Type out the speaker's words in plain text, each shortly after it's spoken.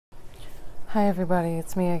Hi everybody,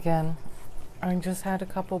 it's me again. I just had a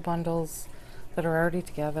couple bundles that are already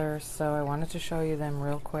together, so I wanted to show you them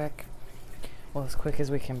real quick. Well, as quick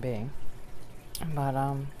as we can be.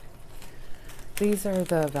 But these are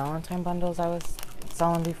the Valentine bundles I was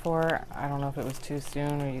selling before. I don't know if it was too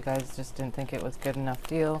soon or you guys just didn't think it was good enough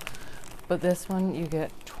deal. But this one, you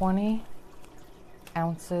get 20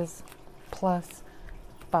 ounces plus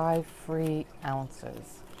 5 free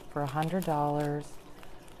ounces for $100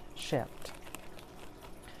 shipped.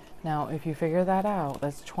 Now, if you figure that out,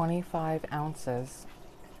 that's 25 ounces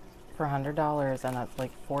for $100, and that's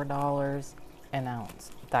like $4 an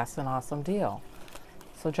ounce. That's an awesome deal.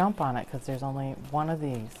 So jump on it, because there's only one of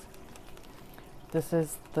these. This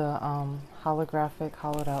is the holographic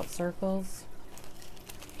hollowed out circles.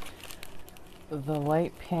 The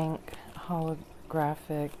light pink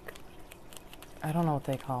holographic, I don't know what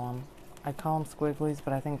they call them. I call them squigglies,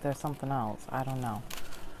 but I think there's something else. I don't know.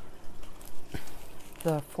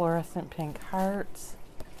 The fluorescent pink hearts,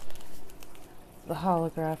 the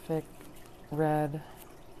holographic red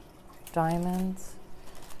diamonds,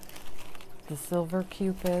 the silver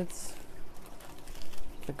cupids,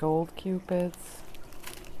 the gold cupids,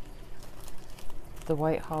 the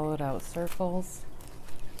white hollowed out circles,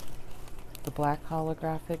 the black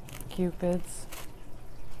holographic cupids,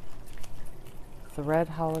 the red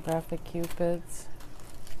holographic cupids,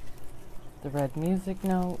 the red music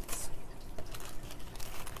notes,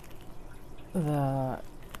 the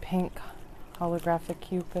pink holographic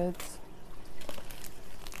cupids,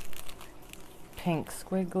 pink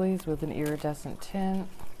squigglies with an iridescent tint,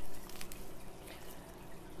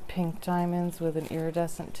 pink diamonds with an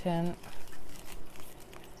iridescent tint,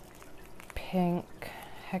 pink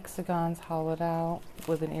hexagons hollowed out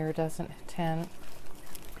with an iridescent tint,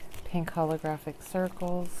 pink holographic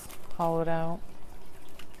circles hollowed out,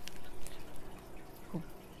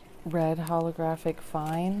 red holographic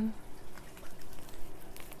fine,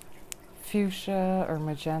 fuchsia or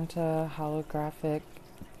magenta holographic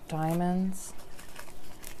diamonds,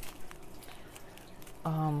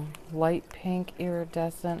 light pink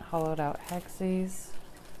iridescent hollowed out hexes,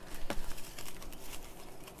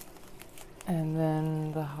 and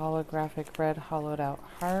then the holographic red hollowed out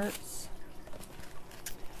hearts,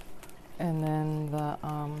 and then the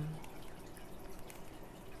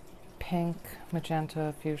pink,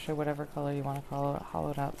 magenta, fuchsia, whatever color you want to call it,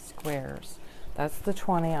 hollowed out squares. That's the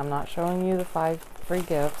 20. I'm not showing you the 5 free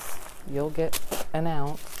gifts. You'll get an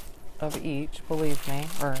ounce of each, believe me,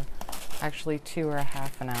 or actually 2 or a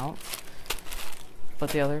half an ounce,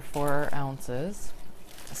 but the other 4 are ounces.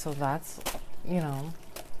 So that's, you know,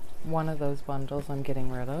 one of those bundles I'm getting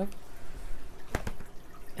rid of.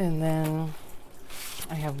 And then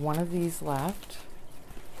I have one of these left.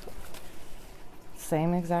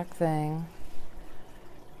 Same exact thing.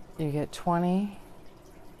 You get 20.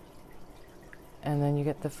 And then you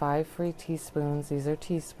get the 5 free teaspoons. These are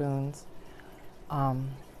teaspoons.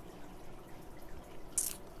 And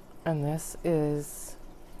this is,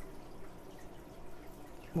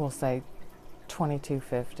 we'll say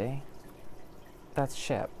 $22.50. That's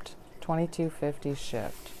shipped. $22.50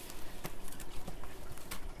 shipped.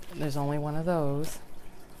 There's only one of those.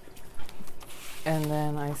 And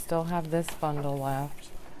then I still have this bundle left.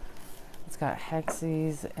 It's got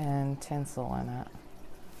hexes and tinsel in it.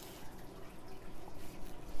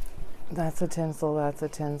 That's a tinsel, that's a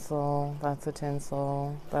tinsel, that's a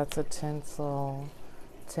tinsel, that's a tinsel,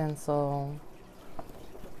 tinsel.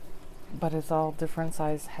 But it's all different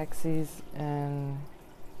size hexes, and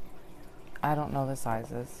I don't know the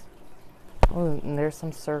sizes. Oh, and there's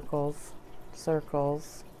some circles.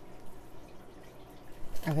 Circles.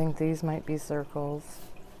 I think these might be circles.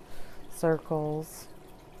 Circles.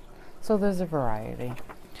 So there's a variety.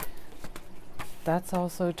 That's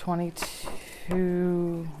also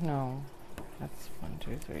 22, no, that's 1,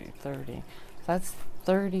 2, 3, 30. So that's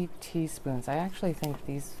 30 teaspoons. I actually think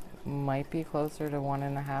these might be closer to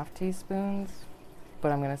 1.5 teaspoons,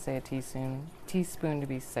 but I'm going to say a teaspoon to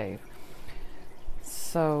be safe.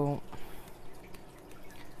 So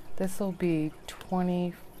this will be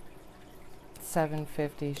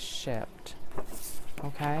 $27.50 shipped.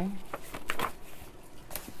 Okay.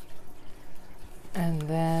 And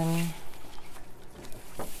then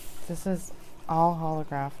this is all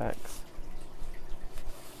holographics.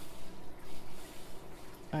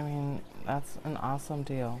 I mean, that's an awesome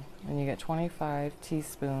deal. And you get 25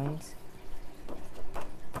 teaspoons,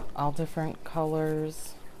 all different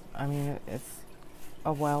colors. I mean, it's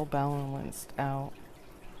a well balanced out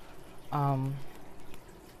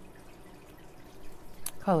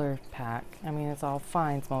color pack. I mean, it's all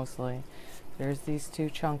fines mostly. There's these 2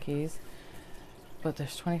 chunkies. but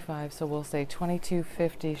there's 25, so we'll say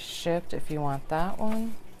 $22.50 shipped if you want that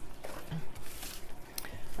one.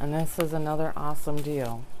 And this is another awesome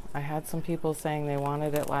deal. I had some people saying they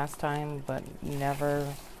wanted it last time, but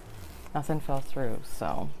nothing fell through.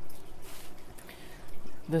 So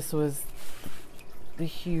this was the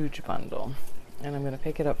huge bundle, and I'm going to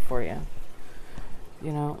pick it up for you.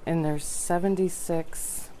 You know, and there's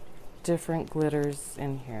 76 different glitters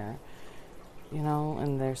in here. You know,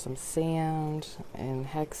 and there's some sand and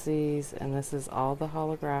hexies, and this is all the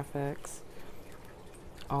holographics,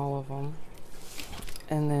 all of them.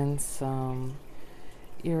 And then some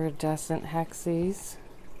iridescent hexies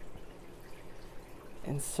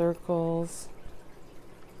and circles.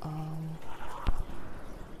 I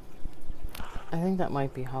think that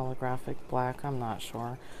might be holographic black, I'm not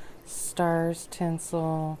sure. Stars,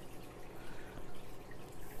 tinsel,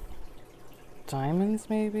 diamonds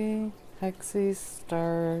maybe, hexies,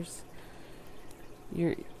 stars,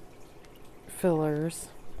 your fillers.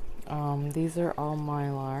 These are all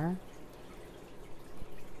mylar.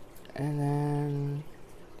 And then,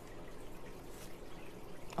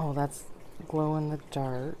 oh, that's glow in the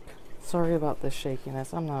dark. Sorry about the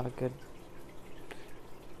shakiness. I'm not a good,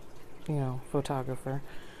 photographer.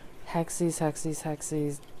 Hexies, hexies,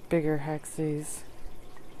 hexies, bigger hexies.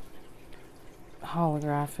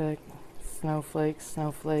 Holographic. Snowflakes,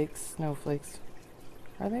 snowflakes, snowflakes.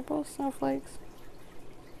 Are they both snowflakes?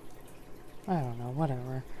 I don't know,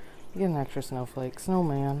 whatever. Get an extra snowflake.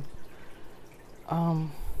 Snowman.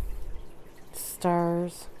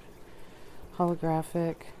 Stars.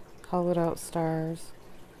 Holographic. Hollowed out stars.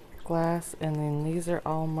 Glass. And then these are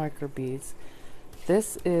all microbeads.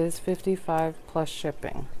 This is $55 plus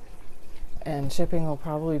shipping. And shipping will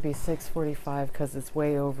probably be $6.45 because it's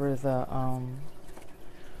way over the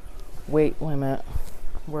weight limit,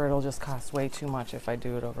 where it'll just cost way too much if I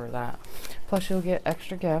do it over that. Plus you'll get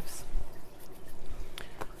extra gifts.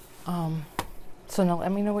 So now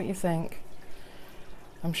let me know what you think.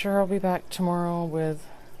 I'm sure I'll be back tomorrow with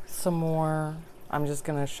some more. I'm just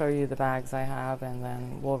gonna show you the bags I have, and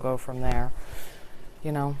then we'll go from there,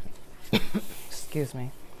 excuse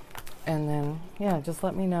me. And then yeah, just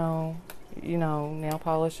let me know,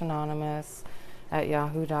 Nailpolishanonymous at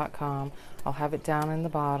yahoo.com. I'll have it down in the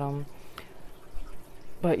bottom.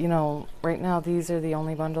 But right now these are the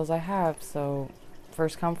only bundles I have, so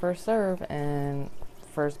first come, first serve, and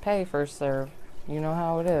first pay, first serve. You know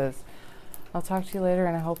how it is. I'll talk to you later,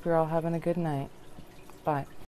 and I hope you're all having a good night. Bye.